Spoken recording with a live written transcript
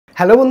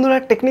Hello বন্ধুরা,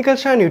 technical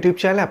Sayan YouTube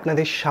চ্যানেলে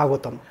আপনাদের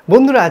স্বাগতম।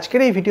 বন্ধুরা,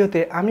 আজকের এই ভিডিওতে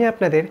আমি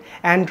আপনাদের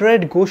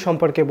অ্যান্ড্রয়েড গো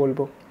সম্পর্কে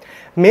বলবো।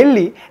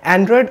 মেনলি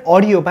অ্যান্ড্রয়েড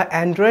অডিও বা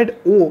অ্যান্ড্রয়েড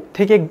ও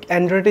থেকে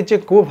অ্যান্ড্রয়েডের যে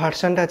গো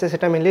ভার্সানটা আছে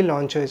সেটা মেনলি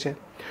লঞ্চ হয়েছে।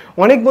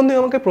 অনেক বন্ধু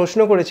আমাকে প্রশ্ন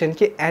করেছেন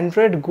কি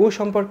অ্যান্ড্রয়েড গো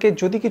সম্পর্কে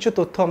যদি কিছু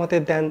তথ্য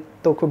আমাদের দেন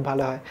তো খুব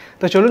ভালো হয়।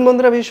 তো চলুন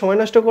বন্ধুরা, বেশি সময়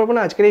নষ্ট করবো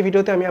না, আজকের এই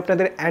ভিডিওতে আমি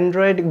আপনাদের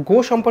অ্যান্ড্রয়েড গো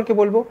সম্পর্কে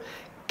বলবো।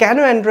 কেন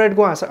অ্যান্ড্রয়েড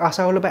গো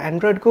আসা হলো বা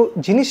অ্যান্ড্রয়েড গো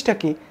জিনিসটা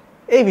কি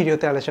এই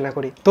ভিডিওতে আলোচনা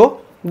করি। তো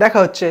দেখা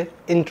হচ্ছে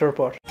ইন্ট্রোর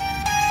পর।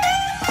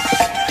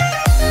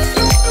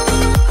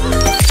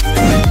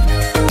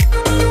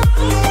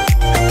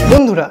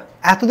 বন্ধুরা,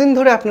 এতদিন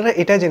ধরে আপনারা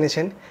এটা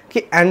জেনেছেন কি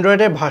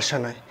অ্যান্ড্রয়েডের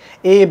ভার্সন হয়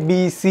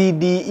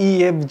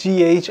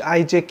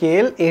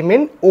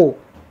ABCDEFGHIJKLMNO।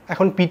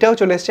 এখন পিটাও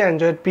চলে এসেছে,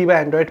 অ্যান্ড্রয়েড পি বা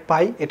অ্যান্ড্রয়েড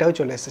পাই এটাও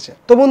চলে এসেছে।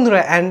 তো বন্ধুরা,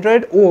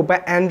 অ্যান্ড্রয়েড ও বা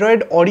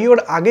অ্যান্ড্রয়েড অডিওর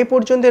আগে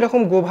পর্যন্ত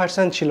এরকম গো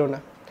ভার্সন ছিল না।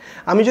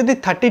 আমি যদি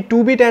 32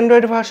 বিট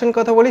অ্যান্ড্রয়েড ভার্সন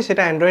কথা বলি,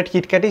 সেটা অ্যান্ড্রয়েড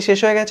কিটক্যাটই শেষ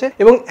হয়ে গেছে,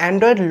 এবং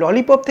অ্যান্ড্রয়েড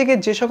ললিপপ থেকে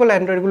যে সকল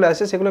অ্যান্ড্রয়েডগুলো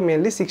আছে সেগুলো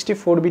মেনলি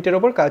 64 বিটের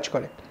ওপর কাজ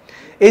করে।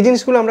 এই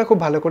জিনিসগুলো আমরা খুব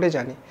ভালো করে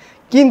জানি।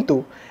 কিন্তু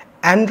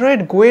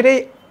অ্যান্ড্রয়েড গোয়ের এই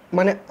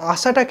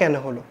আশাটা কেন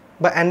হলো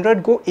বা অ্যান্ড্রয়েড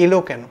গো এলো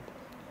কেন?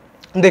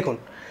 দেখুন,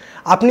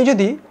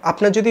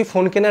 আপনার যদি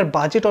ফোন কেনার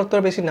বাজেট অতটা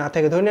বেশি না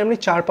থাকে, ধরুন আপনি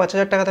 4-5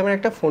 হাজার টাকা দামের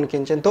একটা ফোন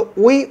কিনছেন, তো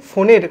ওই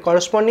ফোনের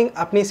করসপন্ডিং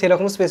আপনি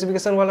সেরকম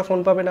স্পেসিফিকেশনওয়ালা ফোন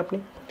পাবেন। আপনি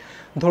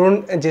ধরুন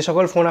যে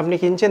সকল ফোন আপনি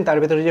কিনছেন তার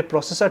ভেতরে যে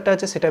প্রসেসরটা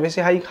আছে সেটা বেশি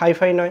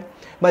হাইফাই নয়,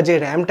 বা যে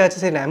র্যামটা আছে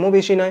সেই র্যামও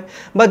বেশি নয়,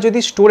 বা যদি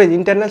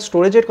ইন্টারনাল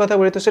স্টোরেজের কথা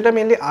বলি তো সেটা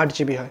মেনলি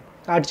 8GB হয়।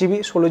 8GB,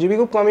 16GB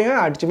খুব কমই হয়,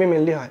 8GB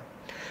মেনলি হয়।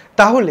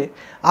 তাহলে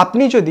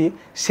আপনি যদি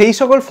সেই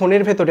সকল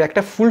ফোনের ভেতরে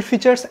একটা ফুল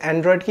ফিচার্স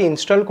অ্যান্ড্রয়েডকে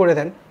ইনস্টল করে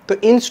দেন, তো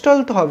ইনস্টল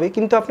তো হবে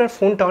কিন্তু আপনার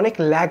ফোনটা অনেক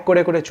ল্যাগ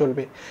করে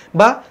চলবে,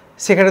 বা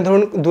সেখানে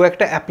ধরুন দু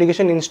একটা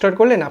অ্যাপ্লিকেশন ইনস্টল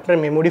করলেন, আপনার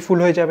মেমোরি ফুল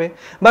হয়ে যাবে,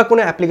 বা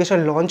কোনো অ্যাপ্লিকেশন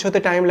লঞ্চ হতে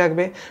টাইম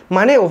লাগবে।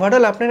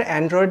 ওভারঅল আপনার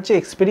অ্যান্ড্রয়েড যে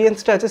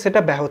এক্সপিরিয়েন্সটা আছে সেটা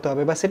ব্যাহত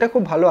হবে, বা সেটা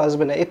খুব ভালো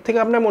আসবে না। এর থেকে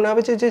আপনার মনে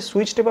হবে যে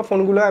সুইচ টেপা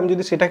ফোনগুলো আমি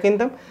যদি সেটা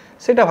কিনতাম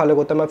সেটা ভালো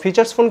করতাম, বা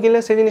ফিচার্স ফোন কিনলে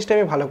সেই জিনিসটা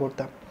আমি ভালো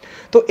করতাম।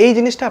 তো এই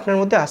জিনিসটা আপনার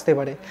মধ্যে আসতে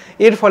পারে।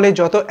 এর ফলে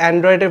যত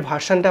অ্যান্ড্রয়েডের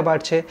ভার্সানটা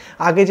বাড়ছে,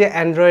 আগে যে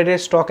অ্যান্ড্রয়েডের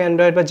স্টক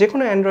অ্যান্ড্রয়েড বা যে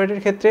কোনো অ্যান্ড্রয়েডের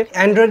ক্ষেত্রে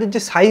অ্যান্ড্রয়েডের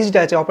যে সাইজটা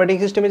আছে, অপারেটিং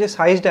সিস্টেমের যে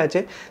সাইজটা আছে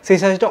সেই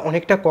সাইজটা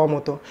অনেকটা কম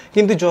হতো।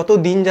 কিন্তু যত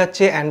দিন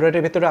যাচ্ছে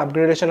অ্যান্ড্রয়েডের ভেতরে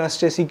আপগ্রেডেশন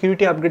আসছে,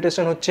 সিকিউরিটি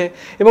আপগ্রেডেশন হচ্ছে,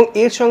 এবং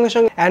এর সঙ্গে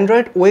সঙ্গে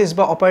অ্যান্ড্রয়েড ওএস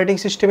বা অপারেটিং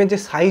সিস্টেমের যে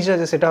সাইজ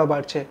আছে সেটাও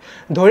বাড়ছে।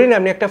 ধরে নিন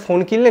আপনি একটা ফোন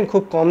কিনলেন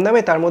খুব কম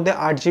দামে, তার মধ্যে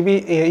 8GB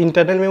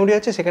ইন্টারনাল মেমোরি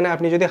আছে, সেখানে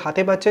আপনি যদি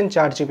হাতে পাচ্ছেন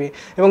 4GB,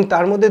 এবং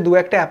তার মধ্যে দু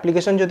একটা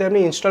অ্যাপ্লিকেশন যদি আপনি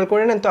ইনস্টল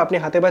করে নেন তো আপনি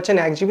হাতে পাচ্ছেন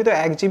 1GB। তো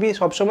 1GB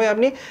সবসময়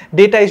আপনি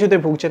ডেটা ইস্যুতে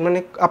ভুগছেন,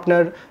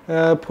 আপনার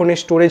ফোনের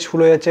স্টোরেজ ফুল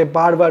হয়ে যাচ্ছে,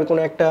 বারবার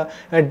কোনো একটা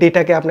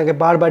ডেটাকে আপনাকে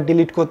বারবার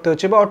ডিলিট করতে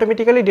হচ্ছে, বা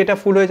অটোমেটিক্যালি ডেটা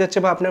ফুল হয়ে যাচ্ছে,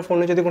 বা আপনার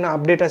ফোনে যদি কোনো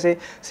আপডেট আসে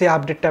সেই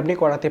আপডেটটা আপনি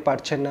করাতে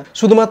পারছেন না,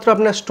 শুধুমাত্র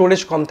আপনার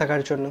স্টোরেজ কম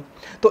থাকার জন্য।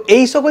 তো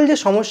এই সকল যে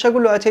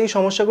সমস্যাগুলো আছে, এই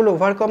সমস্যাগুলো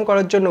ওভারকাম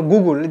করার জন্য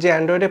গুগল, যে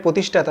অ্যান্ড্রয়েডের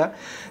প্রতিষ্ঠাতা,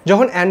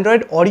 যখন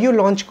অ্যান্ড্রয়েড অডিও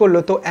লঞ্চ করলো,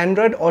 তো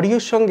অ্যান্ড্রয়েড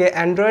অডিওর সঙ্গে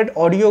অ্যান্ড্রয়েড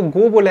অডিও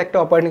গো বলে একটা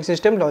অপারেটিং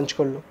সিস্টেম লঞ্চ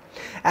করলো।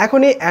 এখন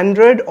এই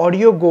অ্যান্ড্রয়েড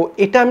অডিও গো,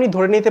 এটা আপনি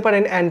ধরে নিতে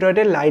পারেন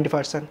অ্যান্ড্রয়েডের লাইট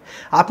ভার্সন।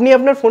 আপনি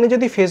আপনার ফোনে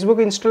যদি ফেসবুক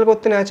ইনস্টল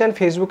করতে না চান,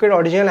 ফেসবুকের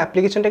অরিজিনাল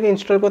অ্যাপ্লিকেশনটাকে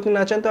ইনস্টল করতে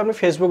না চান, তো আপনি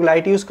ফেসবুক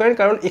লাইট ইউজ করেন,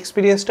 কারণ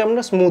এক্সপিরিয়েন্সটা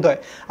আপনার স্মুথ হয়।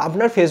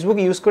 আপনার ফেসবুক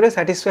ইউজ করে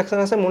স্যাটিসফ্যাকশন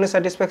আছে, মনে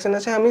স্যাটিসফ্যাকশন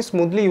আছে, আমি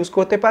স্মুথলি ইউজ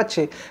করতে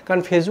পারছি,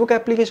 কারণ ফেসবুক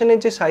অ্যাপ্লিকেশনের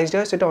যে সাইজটা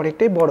হয় সেটা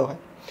অনেকটাই বড়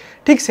হয়।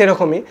 ঠিক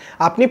সেরকমই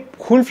আপনি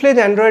ফুল ফ্লেজ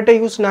অ্যান্ড্রয়েডটা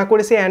ইউজ না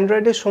করে সেই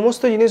অ্যান্ড্রয়েডের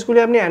সমস্ত জিনিসগুলো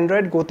আপনি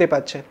অ্যান্ড্রয়েড গোতে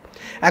পাচ্ছেন।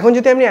 এখন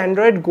যদি আমি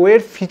অ্যান্ড্রয়েড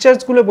গোয়ের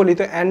ফিচার্সগুলো বলি,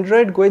 তো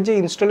অ্যান্ড্রয়েড গোয়ের যে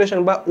ইনস্টলেশন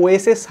বা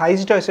ওএসের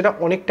সাইজটা হয় সেটা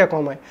অনেকটা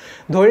কম হয়।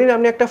 ধরে নিন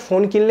আপনি একটা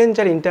ফোন কিনলেন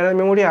যার ইন্টারনাল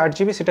মেমোরি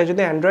 8GB, সেটা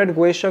যদি অ্যান্ড্রয়েড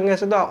গোয়ের সঙ্গে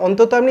আসে তো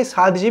অন্তত আপনি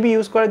 7GB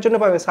ইউজ করার জন্য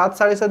পাবেন,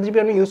 7-7.5GB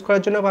আপনি ইউজ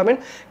করার জন্য পাবেন,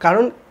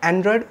 কারণ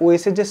অ্যান্ড্রয়েড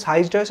ওএসের যে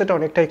সাইজটা হয় সেটা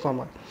অনেকটাই কম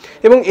হয়।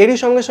 এবং এরই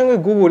সঙ্গে সঙ্গে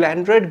গুগল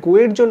অ্যান্ড্রয়েড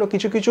গোয়ের জন্য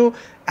কিছু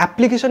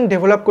অ্যাপ্লিকেশন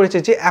ডেভেলপ করেছে,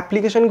 যে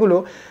অ্যাপ্লিকেশনগুলো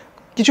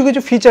কিছু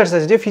ফিচার্স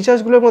আছে, যে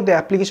ফিচার্সগুলোর মধ্যে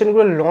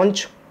অ্যাপ্লিকেশনগুলো লঞ্চ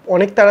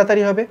অনেক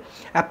তাড়াতাড়ি হবে,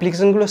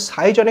 অ্যাপ্লিকেশনগুলোর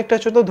সাইজ অনেকটা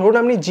ছোটো। ধরুন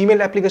আপনি জিমেল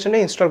অ্যাপ্লিকেশনটা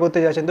ইনস্টল করতে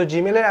যাচ্ছেন, তো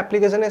জিমেলের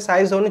অ্যাপ্লিকেশনের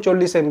সাইজ ধরুন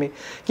 40MB,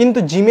 কিন্তু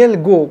জিমেল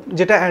গো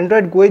যেটা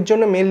অ্যান্ড্রয়েড গোয়ের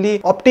জন্য মেনলি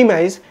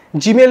অপটিমাইজ,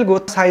 জিমেল গো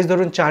সাইজ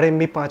ধরুন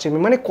 4MB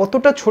 5MB,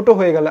 কতটা ছোট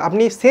হয়ে গেল।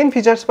 আপনি সেম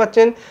ফিচার্স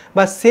পাচ্ছেন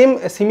বা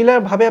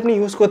সিমিলারভাবে আপনি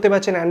ইউজ করতে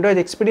পারছেন, অ্যান্ড্রয়েড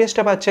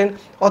এক্সপিরিয়েন্সটা পাচ্ছেন,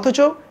 অথচ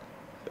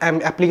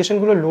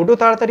অ্যাপ্লিকেশনগুলো লোডও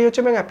তাড়াতাড়ি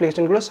হচ্ছে এবং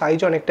অ্যাপ্লিকেশনগুলোর সাইজ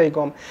অনেকটাই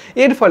কম।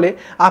 এর ফলে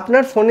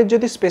আপনার ফোনের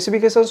যদি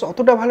স্পেসিফিকেশনস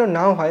অতটা ভালো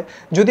নাও হয়,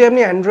 যদি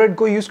আপনি অ্যান্ড্রয়েড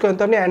গো ইউজ করেন,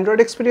 তো আপনি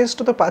অ্যান্ড্রয়েড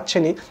এক্সপিরিয়েন্সটা তো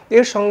পাচ্ছেনই,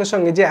 এর সঙ্গে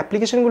সঙ্গে যে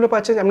অ্যাপ্লিকেশনগুলো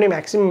পাচ্ছেন, আপনি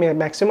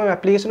ম্যাক্সিমাম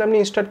অ্যাপ্লিকেশন আপনি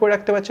ইনস্টল করে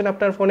রাখতে পারছেন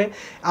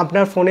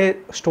আপনার ফোনে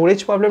স্টোরেজ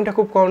প্রবলেমটা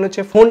খুব কম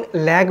হচ্ছে, ফোন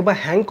ল্যাগ বা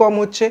হ্যাং কম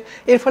হচ্ছে,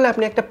 এর ফলে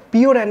আপনি একটা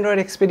পিওর অ্যান্ড্রয়েড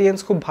এক্সপিরিয়েন্স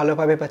খুব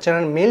ভালোভাবে পাচ্ছেন।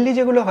 আর মেনলি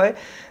যেগুলো হয়,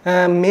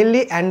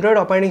 মেনলি অ্যান্ড্রয়েড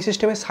অপারেটিং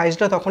সিস্টেমের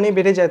সাইজটা তখনই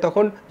বেড়ে যায়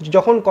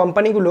যখন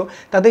কোম্পানিগুলো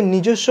তাদের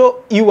নিজস্ব নিজস্ব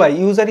ইউআই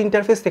ইউজার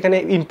ইন্টারফেস সেখানে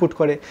ইনপুট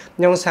করে,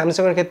 যেমন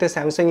স্যামসাংয়ের ক্ষেত্রে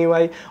স্যামসাং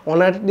ইউআই,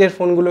 অনারের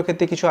ফোনগুলোর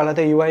ক্ষেত্রে কিছু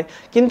আলাদা ইউআই।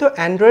 কিন্তু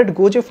অ্যান্ড্রয়েড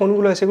গো যে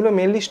ফোনগুলো আছে সেগুলো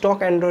মেনলি স্টক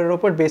অ্যান্ড্রয়েডের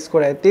ওপর বেস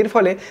করে। এর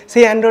ফলে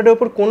সেই অ্যান্ড্রয়েডের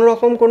ওপর কোনো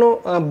রকম কোনো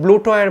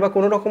ব্লোটওয়্যার বা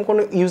কোনো রকম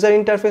কোনো ইউজার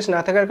ইন্টারফেস না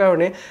থাকার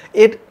কারণে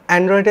এর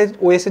অ্যান্ড্রয়েডের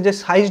ওএসের যে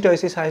সাইজটা হয়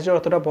সেই সাইজটা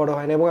অতটা বড়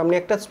হয় না, এবং আপনি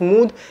একটা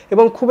স্মুথ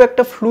এবং খুব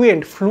একটা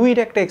ফ্লুইড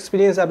একটা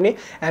এক্সপিরিয়েন্স আপনি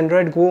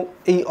অ্যান্ড্রয়েড গো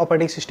এই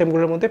অপারেটিং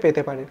সিস্টেমগুলোর মধ্যে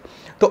পেতে পারেন।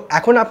 তো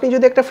এখন আপনি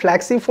যদি একটা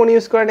ফ্ল্যাগশিপ ফোন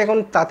ইউজ করেন, এখন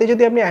তাতে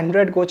যদি আপনি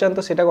অ্যান্ড্রয়েড গো চান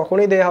তো সেটা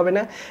কখনোই দেওয়া হবে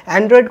না।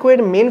 অ্যান্ড্রয়েড গো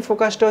এর মেন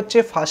ফোকাসটা হচ্ছে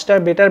ফাস্টার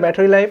বেটার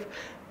ব্যাটারি লাইফ,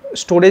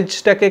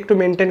 স্টোরেজটাকে একটু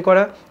মেনটেন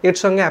করা, এর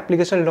সঙ্গে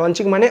অ্যাপ্লিকেশন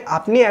লঞ্চিং। মানে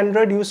আপনি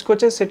অ্যান্ড্রয়েড ইউজ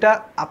করছেন, সেটা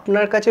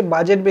আপনার কাছে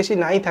বাজেট বেশি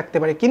নাই থাকতে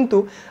পারে, কিন্তু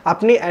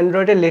আপনি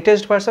অ্যান্ড্রয়েডের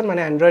লেটেস্ট ভার্সন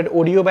মানে অ্যান্ড্রয়েড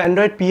ওরিও বা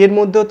অ্যান্ড্রয়েড পি এর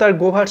মধ্যেও তার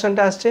গো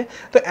ভার্সনটা আসছে।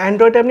 তো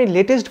অ্যান্ড্রয়েডে আপনি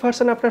লেটেস্ট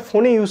ভার্সন আপনার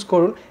ফোনে ইউজ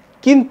করুন,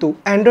 কিন্তু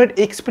অ্যান্ড্রয়েড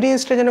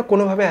এক্সপিরিয়েন্সটা যেন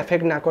কোনোভাবে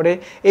অ্যাফেক্ট না করে,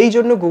 এই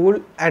জন্য গুগল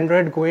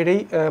অ্যান্ড্রয়েড গো এর এই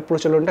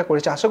প্রচলনটা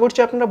করেছে। আশা করছি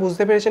আপনারা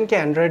বুঝতে পেরেছেন কি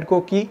অ্যান্ড্রয়েড গো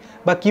কী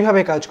বা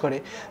কীভাবে কাজ করে।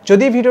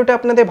 যদি ভিডিওটা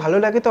আপনাদের ভালো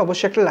লাগে তো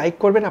অবশ্যই একটা লাইক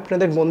করবেন,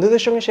 আপনাদের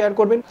বন্ধুদের সঙ্গে শেয়ার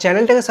করবেন,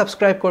 চ্যানেলটাকে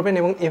সাবস্ক্রাইব করবেন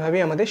এবং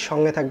এভাবেই আমাদের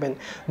সঙ্গে থাকবেন।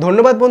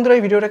 ধন্যবাদ বন্ধুরা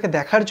এই ভিডিওটাকে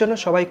দেখার জন্য,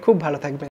 সবাই খুব ভালো থাকবেন।